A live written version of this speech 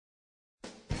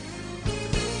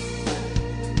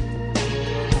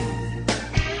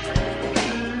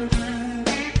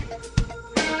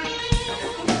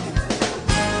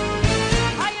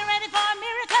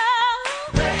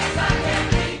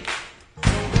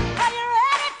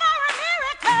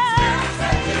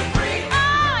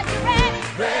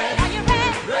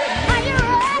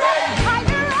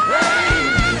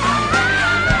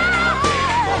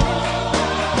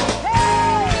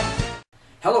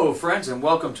and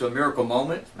welcome to A Miracle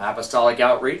Moment, Apostolic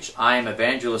Outreach. I am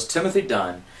Evangelist Timothy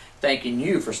Dunn, thanking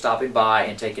you for stopping by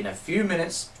and taking a few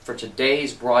minutes for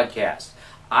today's broadcast.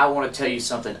 I want to tell you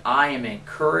something. I am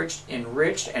encouraged,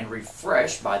 enriched, and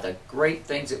refreshed by the great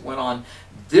things that went on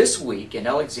this week in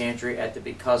Alexandria at the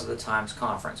Because of the Times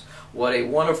conference. What a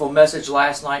wonderful message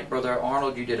last night, Brother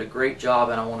Arnold. You did a great job,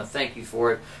 and I want to thank you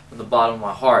for it from the bottom of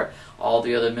my heart. All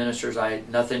the other ministers, I had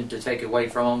nothing to take away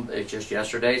from them. It's just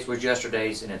yesterday's was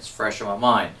yesterday's, and it's fresh in my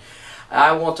mind.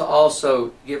 I want to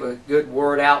also give a good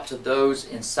word out to those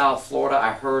in South Florida.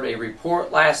 I heard a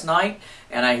report last night,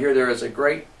 and I hear there is a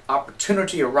great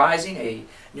opportunity arising, a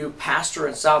new pastor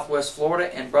in Southwest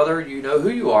Florida. And brother, you know who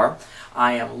you are.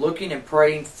 I am looking and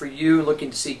praying for you, looking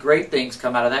to see great things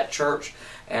come out of that church,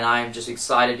 and I am just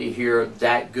excited to hear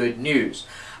that good news.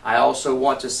 I also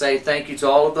want to say thank you to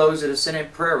all of those that have sent in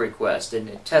prayer requests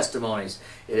and testimonies.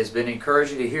 It has been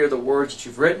encouraging to hear the words that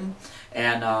you've written,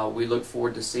 and we look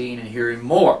forward to seeing and hearing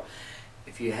more.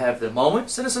 If you have the moment,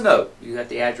 send us a note. You got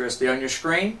the address there on your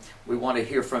screen. We want to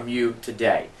hear from you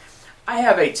today. I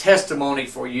have a testimony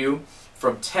for you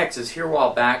from Texas. Here a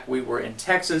while back, we were in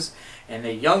Texas, and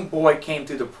a young boy came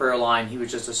through the prayer line. He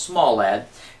was just a small lad,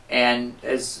 and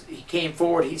as he came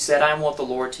forward, he said, "I want the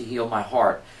Lord to heal my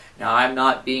heart." Now, I'm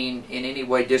not being in any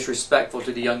way disrespectful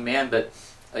to the young man, but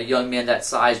a young man that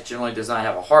size generally does not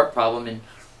have a heart problem, and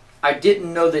I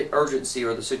didn't know the urgency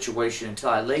or the situation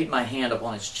until I laid my hand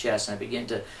upon his chest, and I began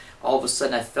to, all of a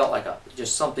sudden, I felt like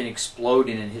just something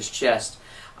exploding in his chest.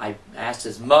 I asked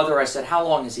his mother, I said, "How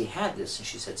long has he had this?" And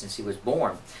she said, "Since he was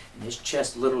born." And his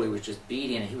chest literally was just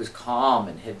beating, and he was calm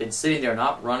and had been sitting there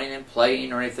not running and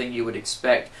playing or anything you would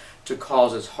expect to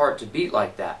cause his heart to beat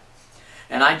like that.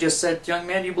 And I just said, "Young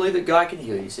man, do you believe that God can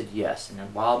heal you?" He said, "Yes." And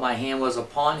then while my hand was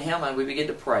upon him and we began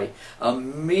to pray,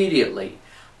 immediately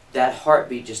that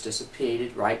heartbeat just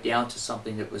dissipated right down to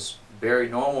something that was very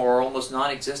normal or almost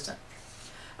non-existent.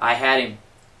 I had him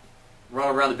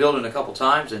run around the building a couple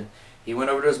times, and he went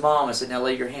over to his mom and said, "Now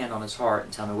lay your hand on his heart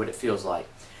and tell me what it feels like."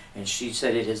 And she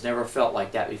said it has never felt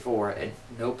like that before at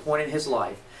no point in his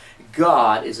life.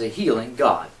 God is a healing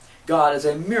God. God is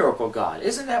a miracle God.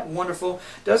 Isn't that wonderful?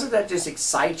 Doesn't that just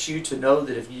excite you to know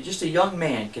that if you just a young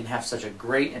man can have such a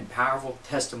great and powerful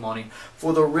testimony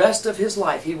for the rest of his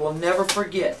life? He will never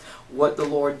forget what the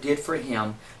Lord did for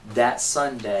him that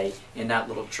Sunday in that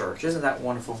little church. Isn't that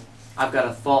wonderful? I've got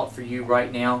a thought for you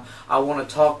right now. I want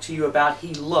to talk to you about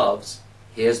He loves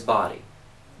His body.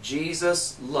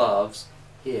 Jesus loves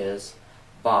His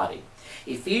body.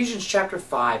 Ephesians chapter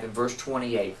 5 and verse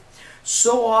 28.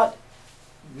 "So ought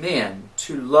men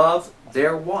to love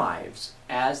their wives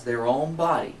as their own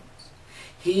bodies.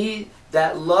 He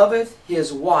that loveth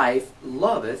his wife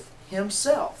loveth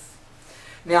himself."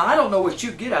 Now, I don't know what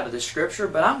you get out of this scripture,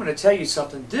 but I'm going to tell you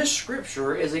something. This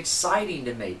scripture is exciting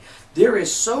to me. There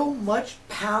is so much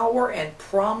power and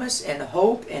promise and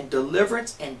hope and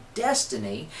deliverance and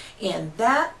destiny in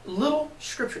that little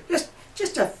scripture.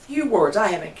 Just a few words. I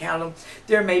haven't counted them.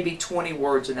 There may be 20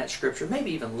 words in that scripture,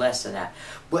 maybe even less than that.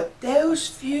 But those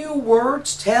few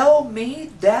words tell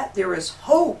me that there is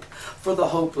hope for the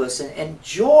hopeless, and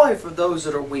joy for those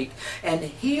that are weak, and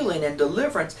healing and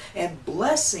deliverance and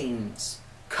blessings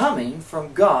coming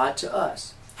from God to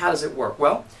us. How does it work?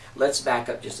 Well, let's back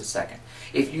up just a second.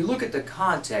 If you look at the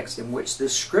context in which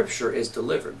this scripture is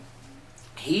delivered,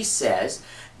 he says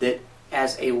that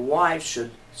as a wife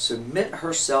should submit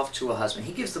herself to a husband.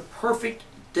 He gives the perfect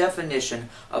definition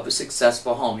of a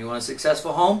successful home. You want a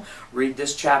successful home? Read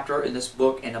this chapter in this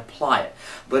book and apply it.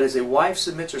 But as a wife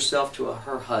submits herself to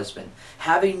her husband,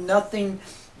 having nothing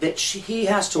that he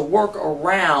has to work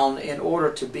around in order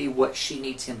to be what she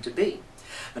needs him to be.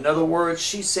 In other words,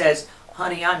 she says,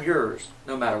 "Honey, I'm yours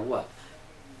no matter what.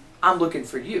 I'm looking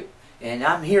for you, and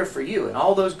I'm here for you," and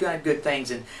all those kind of good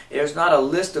things. And there's not a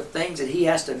list of things that he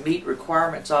has to meet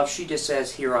requirements of. She just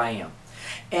says, "Here I am."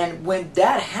 And when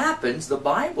that happens, the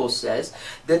Bible says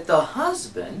that the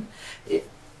husband,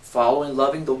 following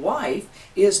loving the wife,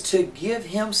 is to give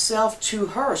himself to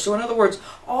her. So in other words,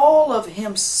 all of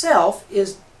himself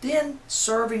is then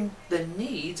serving the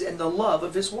needs and the love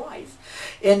of his wife.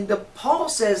 And Paul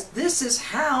says this is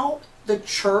how the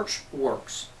church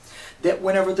works. That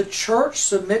whenever the church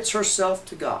submits herself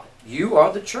to God, you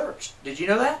are the church. Did you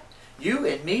know that? You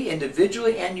and me,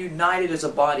 individually and united as a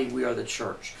body, we are the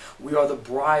church. We are the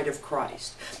bride of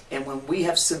Christ. And when we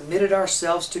have submitted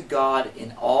ourselves to God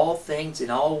in all things,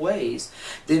 in all ways,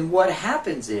 then what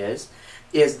happens is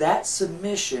that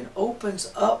submission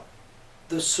opens up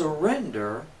the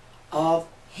surrender of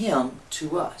Him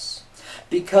to us.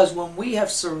 Because when we have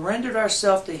surrendered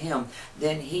ourselves to Him,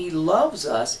 then He loves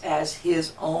us as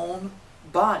His own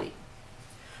body.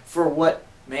 For what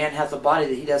man hath a body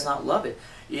that he does not love it?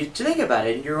 You think about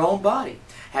it in your own body.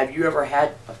 Have you ever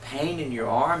had a pain in your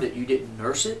arm that you didn't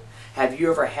nurse it? Have you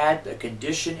ever had a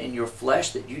condition in your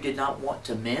flesh that you did not want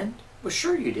to mend? Well,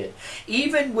 sure you did.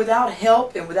 Even without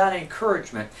help and without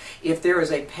encouragement, if there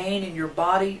is a pain in your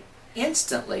body,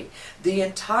 instantly, the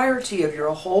entirety of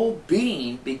your whole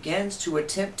being begins to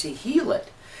attempt to heal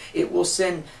it. It will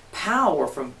send power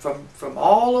from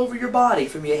all over your body,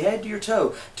 from your head to your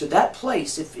toe, to that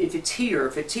place, if it's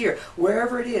here,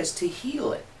 wherever it is, to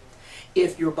heal it.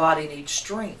 If your body needs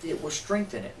strength, it will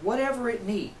strengthen it, whatever it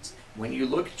needs. When you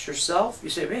look at yourself, you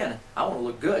say, man, I want to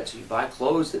look good. So you buy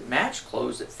clothes that match,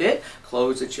 clothes that fit,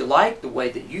 clothes that you like, the way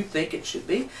that you think it should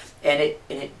be, and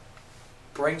it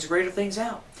brings greater things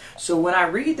out. So when I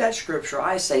read that scripture,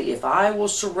 I say, if I will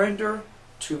surrender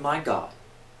to my God,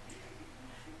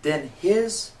 then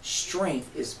His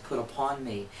strength is put upon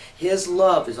me. His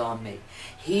love is on me.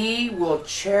 He will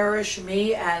cherish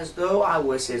me as though I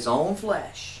was His own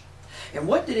flesh. And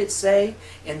what did it say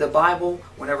in the Bible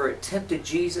whenever it tempted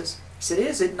Jesus? It said,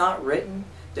 is it not written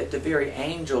that the very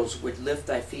angels would lift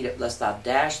thy feet up, lest thou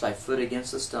dash thy foot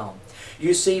against a stone?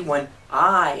 You see, when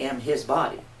I am His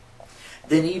body,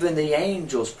 then even the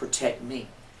angels protect me.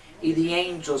 The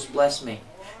angels bless me.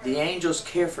 The angels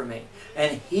care for me.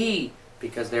 And He,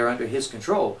 because they're under His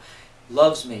control,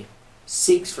 loves me,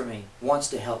 seeks for me, wants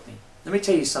to help me. Let me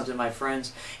tell you something, my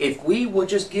friends. If we will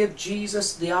just give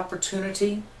Jesus the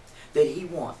opportunity that He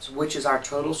wants, which is our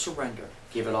total surrender,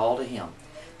 give it all to Him,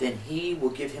 then He will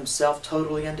give Himself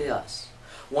totally unto us.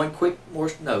 One quick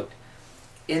more note.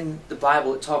 In the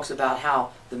Bible it talks about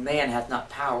how the man hath not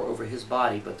power over his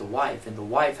body but the wife, and the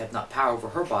wife hath not power over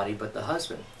her body but the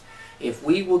husband. If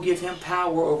we will give Him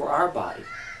power over our body,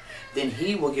 then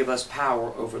He will give us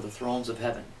power over the thrones of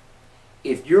heaven.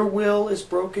 If your will is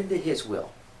broken to His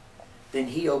will, then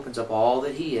He opens up all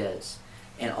that He is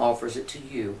and offers it to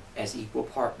you as equal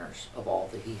partners of all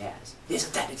that He has.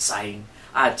 Isn't that exciting?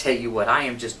 I tell you what, I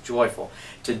am just joyful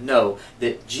to know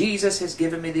that Jesus has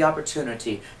given me the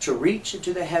opportunity to reach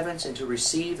into the heavens and to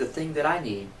receive the thing that I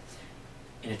need.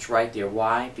 And it's right there.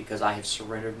 Why? Because I have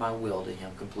surrendered my will to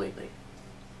Him completely.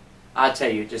 I tell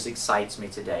you, it just excites me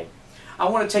today. I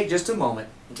want to take just a moment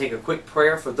and take a quick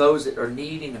prayer for those that are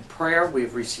needing a prayer.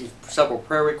 We've received several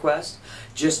prayer requests.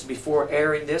 Just before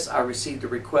airing this, I received a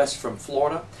request from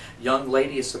Florida. A young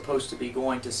lady is supposed to be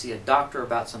going to see a doctor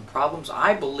about some problems.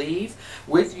 I believe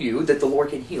with you that the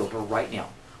Lord can heal her right now.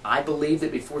 I believe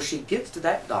that before she gets to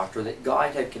that doctor, that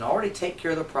God can already take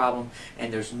care of the problem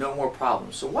and there's no more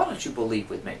problems. So why don't you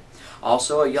believe with me?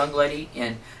 Also, a young lady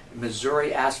in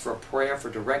Missouri asked for a prayer for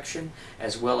direction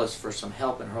as well as for some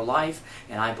help in her life,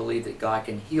 and I believe that God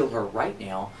can heal her right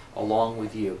now along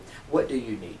with you. What do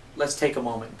you need? Let's take a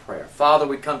moment in prayer. Father,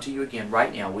 we come to you again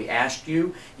right now. We ask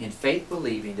you in faith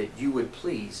believing that you would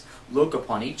please look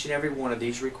upon each and every one of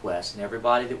these requests, and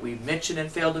everybody that we've mentioned and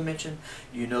failed to mention,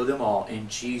 you know them all. In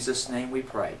Jesus' name we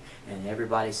pray. And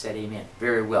everybody said amen.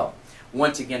 Very well.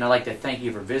 Once again, I'd like to thank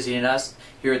you for visiting us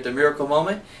here at the Miracle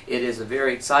Moment. It is a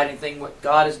very exciting thing what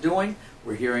God is doing.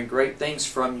 We're hearing great things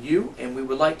from you, and we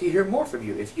would like to hear more from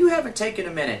you. If you haven't taken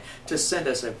a minute to send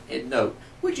us a note,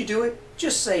 would you do it?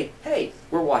 Just say, hey,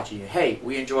 we're watching you. Hey,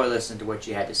 we enjoy listening to what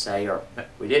you had to say, or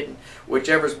we didn't.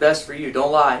 Whichever's best for you.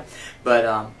 Don't lie.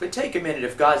 But take a minute.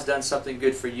 If God's done something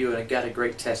good for you and got a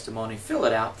great testimony, fill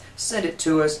it out. Send it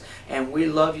to us. And we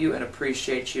love you and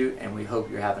appreciate you, and we hope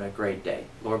you're having a great day.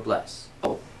 Lord bless.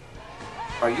 Oh,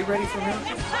 are you ready for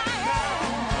me?